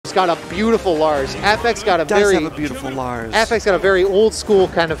It's got a beautiful Lars. Affect's got a very have a beautiful Lars. Affect's got a very old school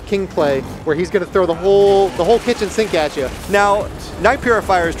kind of king play where he's going to throw the whole kitchen sink at you. Now, Night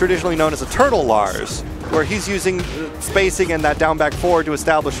Purifier is traditionally known as a turtle Lars, where he's using spacing and that down back forward to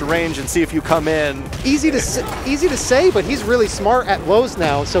establish a range and see if you come in. Easy to say, but he's really smart at lows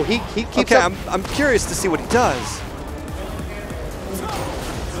now, so he keeps okay, up. I'm curious to see what he does.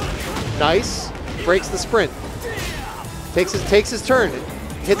 Nice. Breaks the sprint. Takes his turn.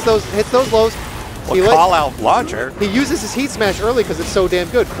 Hits those lows. Call out launcher. He uses his heat smash early because it's so damn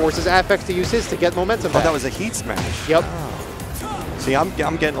good. Forces Affect to use his to get momentum back. Oh, that was a heat smash. Yep. Oh. See, I'm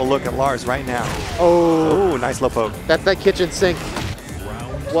getting a look at Lars right now. Oh, nice low poke. That's that kitchen sink.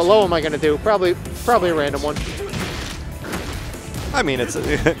 What low am I gonna do? Probably a random one. I mean, it's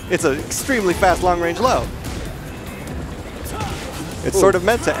an extremely fast long range low. It's sort of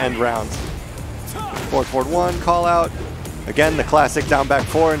meant to end rounds. Forward 1, call out. Again, the classic down back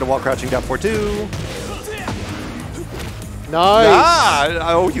 4 into wall crouching down 4-2. Nice.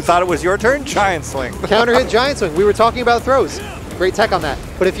 Oh, you thought it was your turn? Giant swing. Counter hit giant swing. We were talking about throws. Great tech on that.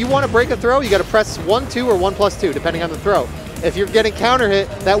 But if you want to break a throw, you got to press 1-2 or 1+2, depending on the throw. If you're getting counter hit,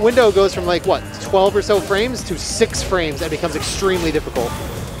 that window goes from like, what, 12 or so frames to 6 frames and becomes extremely difficult.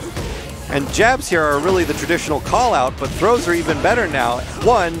 And jabs here are really the traditional call out, but throws are even better now.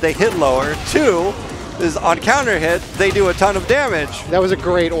 1, they hit lower. 2, is on counter hit, they do a ton of damage. That was a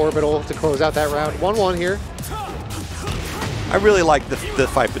great orbital to close out that round. 1-1 here. I really like the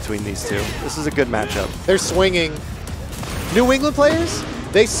fight between these two. This is a good matchup. They're swinging. New England players,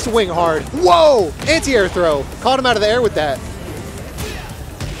 they swing hard. Whoa! Anti-air throw. Caught him out of the air with that.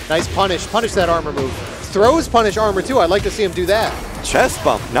 Nice punish. Punish that armor move. Throws punish armor too. I'd like to see him do that. Chest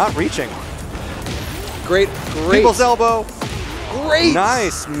bump, not reaching. Great. People's elbow. Great.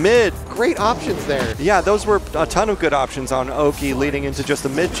 Nice, mid. Great options there. Yeah, those were a ton of good options on Oki leading into just a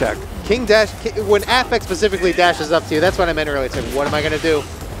mid check. King dash, when Affect specifically dashes up to you, that's what I meant earlier. It's like, what am I going to do?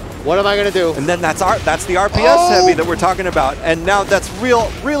 What am I going to do? And then that's the RPS heavy that we're talking about. And now that's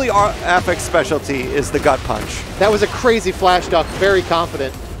really our Affect's specialty is the gut punch. That was a crazy flash duck, very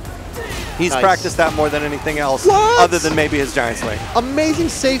confident. He's practiced that more than anything else, other than maybe his giant swing. Amazing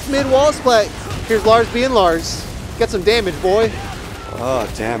safe mid wall split. Here's Lars being Lars. Get some damage, boy.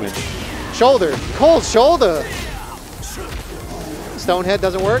 Oh, damage. Shoulder. Cold shoulder. Stonehead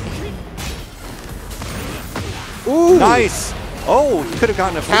doesn't work. Ooh. Nice. Oh, you could have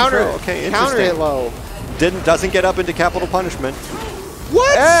gotten a counter. Throw. Okay, interesting. Counter hit low. Doesn't get up into capital punishment.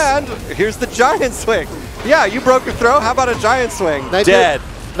 What? And here's the giant swing. Yeah, you broke a throw. How about a giant swing? Dead.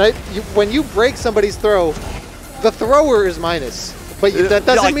 When you break somebody's throw, the thrower is minus. But that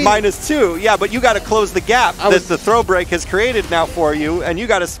doesn't like mean -2. Yeah, but you got to close the gap that the throw break has created now for you, and you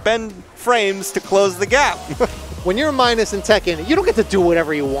got to spend frames to close the gap. When you're minus in Tekken, you don't get to do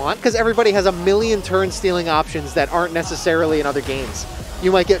whatever you want because everybody has a million turn stealing options that aren't necessarily in other games.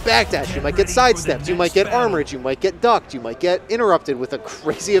 You might get backdash, you might get sidestepped, you might get armored, you might get ducked, you might get interrupted with a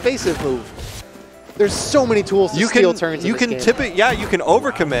crazy evasive move. There's so many tools to steal turns. You can tip it. Yeah, you can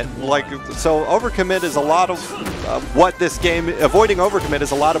overcommit. So overcommit is a lot of what this game. Avoiding overcommit is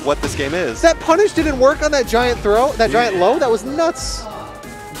a lot of what this game is. That punish didn't work on that giant throw. That giant low. That was nuts.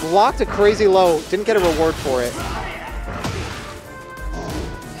 Blocked a crazy low. Didn't get a reward for it.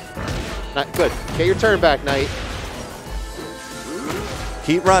 Not good. Get your turn back, Knight.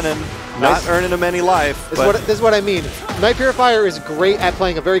 Keep running. Not earning him any life. This is what I mean. Night Purifier is great at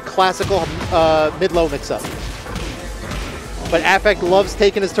playing a very classical mid-low mix-up. But Affect loves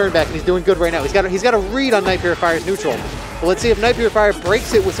taking his turn back, and he's doing good right now. He's got a read on Night Purifier's neutral. But let's see if Night Purifier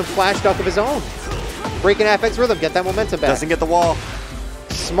breaks it with some flash duck of his own. Breaking Affect's rhythm, get that momentum back. Doesn't get the wall.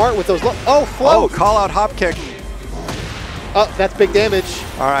 Smart with those float. Oh, call out hop kick. Oh, that's big damage.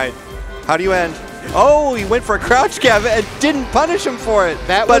 All right. How do you end? Oh, he went for a crouch cab and didn't punish him for it,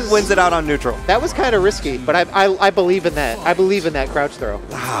 but wins it out on neutral. That was kind of risky, but I believe in that. I believe in that crouch throw.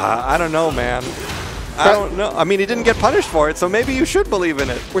 I don't know, man. I don't know. I mean, he didn't get punished for it, so maybe you should believe in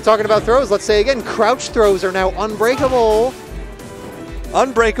it. We're talking about throws. Let's say again, crouch throws are now unbreakable.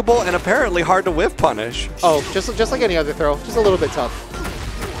 Unbreakable and apparently hard to whiff punish. Oh, just like any other throw, just a little bit tough.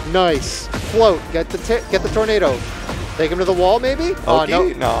 Nice. Float. Get the tornado. Take him to the wall, maybe?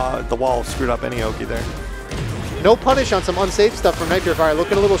 No, the wall screwed up any Oki there. No punish on some unsafe stuff from Night Purifier.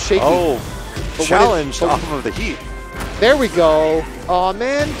 Looking a little shaky. Oh, challenged off of the heat. There we go. Oh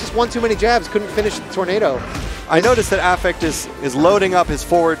man, just one too many jabs. Couldn't finish the tornado. I noticed that Affect is loading up his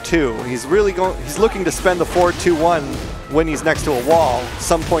forward 2. He's looking to spend the forward 2-1 when he's next to a wall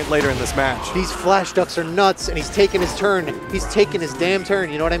some point later in this match. These flash ducks are nuts, and he's taking his turn. He's taking his damn turn.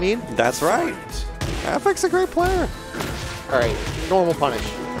 You know what I mean? That's right. Affect's a great player. All right, normal punish.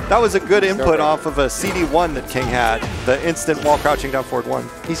 That was a good input off of a CD1 that King had, the instant wall crouching down forward 1.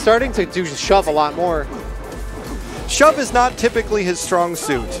 He's starting to do shove a lot more. Shove is not typically his strong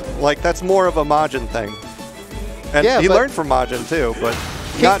suit. Like, that's more of a Majin thing. And yeah, he learned from Majin too, but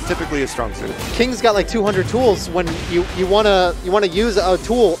not typically his strong suit. King's got like 200 tools when you wanna use a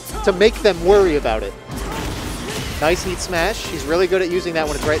tool to make them worry about it. Nice heat smash. He's really good at using that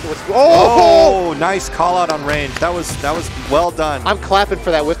when it's right. Oh, nice call out on range. That was well done. I'm clapping for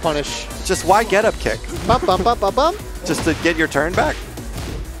that whip punish. Just why get up kick? Bump, bump, bump, bump, bump. Just to get your turn back?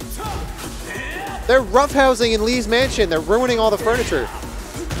 They're roughhousing in Lee's mansion. They're ruining all the furniture.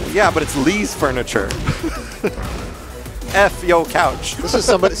 Yeah, but it's Lee's furniture. F yo couch. This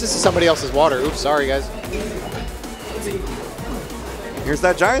is somebody else's water. Oops, sorry guys. Here's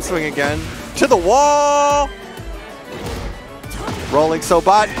that giant swing again. To the wall. Rolling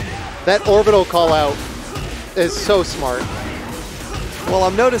Sobat. That orbital call out is so smart. Well,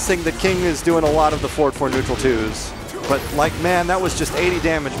 I'm noticing that King is doing a lot of the forward 4 neutral 2s. But like, man, that was just 80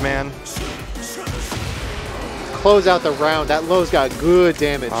 damage, man. Close out the round. That low's got good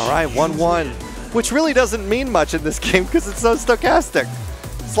damage. All right, 1-1. Which really doesn't mean much in this game because it's so stochastic.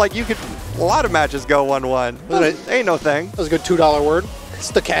 It's like you could, a lot of matches go 1-1. Ain't no thing. That was a good $2 word.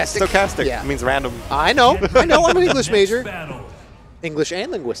 Stochastic. Stochastic. Yeah. It means random. I know. I'm an English major. English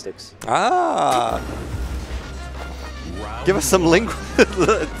and linguistics. Ah. Give us some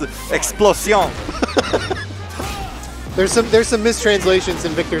explosion. There's some mistranslations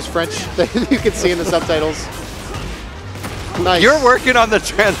in Victor's French that you can see in the subtitles. Nice. You're working on the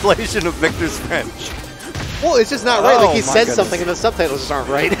translation of Victor's French. Well, it's just not right. Oh, like he said goodness. something and the subtitles just aren't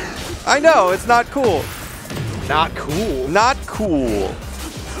right. I know, it's not cool. Not cool. Not cool.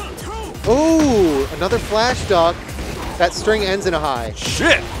 Ooh, another flash duck. That string ends in a high.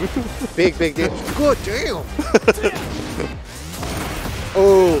 Shit. Big damage. Good damn.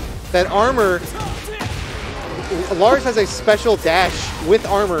 Oh, that armor. Lars has a special dash with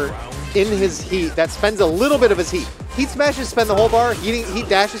armor in his heat that spends a little bit of his heat. Heat smashes spend the whole bar, heat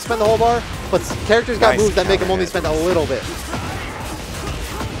dashes spend the whole bar, but characters got moves that make him only spend a little bit.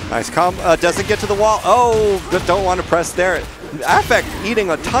 Nice doesn't get to the wall. Oh, don't want to press there. Affect eating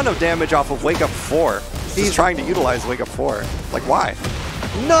a ton of damage off of Wake Up 4. He's trying to utilize Wake Up 4. Like, why?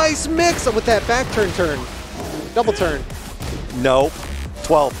 Nice mix with that back turn. Double turn. Nope.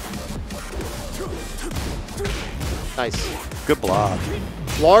 12. Nice. Good block.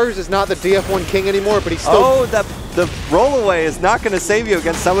 Lars is not the DF1 king anymore, but he's still... Oh, the rollaway is not going to save you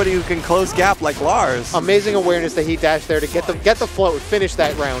against somebody who can close gap like Lars. Amazing awareness, the heat dash there to get the float, finish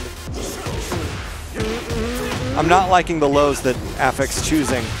that round. I'm not liking the lows that Affect's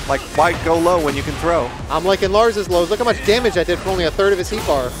choosing. Like, why go low when you can throw? I'm liking Lars's lows. Look how much damage I did for only a third of his heat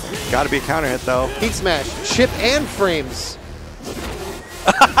bar. Gotta be a counter hit, though. Heat smash, chip and frames.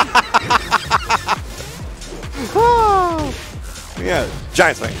 Yeah,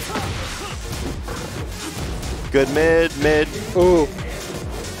 giant swing. Good mid. Ooh.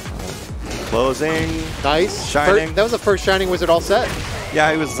 Closing. Nice. Shining. That was the first Shining Wizard all set.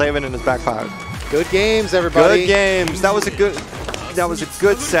 Yeah, he was saving in his back pocket. Good games, everybody. Good games. That was a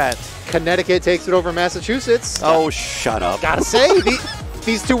good set. Connecticut takes it over Massachusetts. Oh, shut up. Gotta say,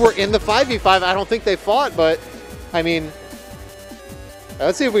 these two were in the 5v5. I don't think they fought, but, I mean,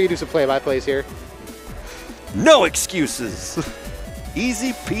 let's see if we can do some play-by-plays here. No excuses.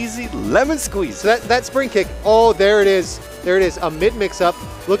 Easy peasy lemon squeeze. So that spring kick, oh, there it is. There it is, a mid mix-up.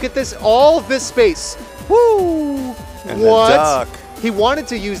 Look at this, all of this space. Woo! And what? then duck. He wanted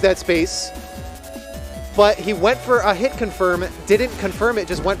to use that space, but he went for a hit confirm, didn't confirm it,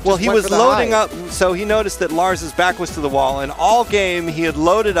 just went. Well, he was loading up, so he noticed that Lars's back was to the wall, and all game he had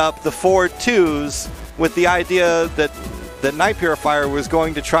loaded up the forward 2s with the idea that Night Purifier was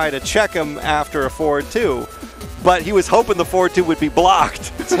going to try to check him after a forward 2. But he was hoping the forward 2 would be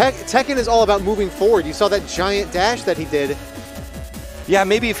blocked. Tekken is all about moving forward. You saw that giant dash that he did. Yeah,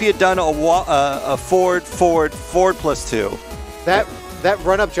 maybe if he had done a forward +2. That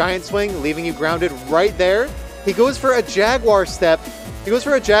run-up giant swing, leaving you grounded right there. He goes for a Jaguar step. He goes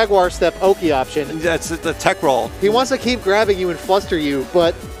for a Jaguar step Oki option. That's the tech roll. He wants to keep grabbing you and fluster you,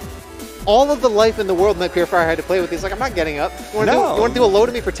 but all of the life in the world Night Purifier had to play with. He's like, I'm not getting up. You want to do a low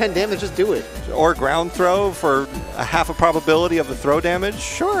to me for 10 damage? Just do it. Or ground throw for a half a probability of the throw damage?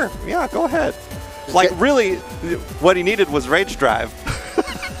 Sure. Yeah, go ahead. Just like, really, what he needed was Rage Drive.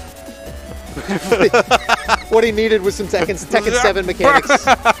 What he needed was some Tekken 7 mechanics.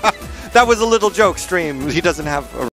 That was a little joke stream. He doesn't have a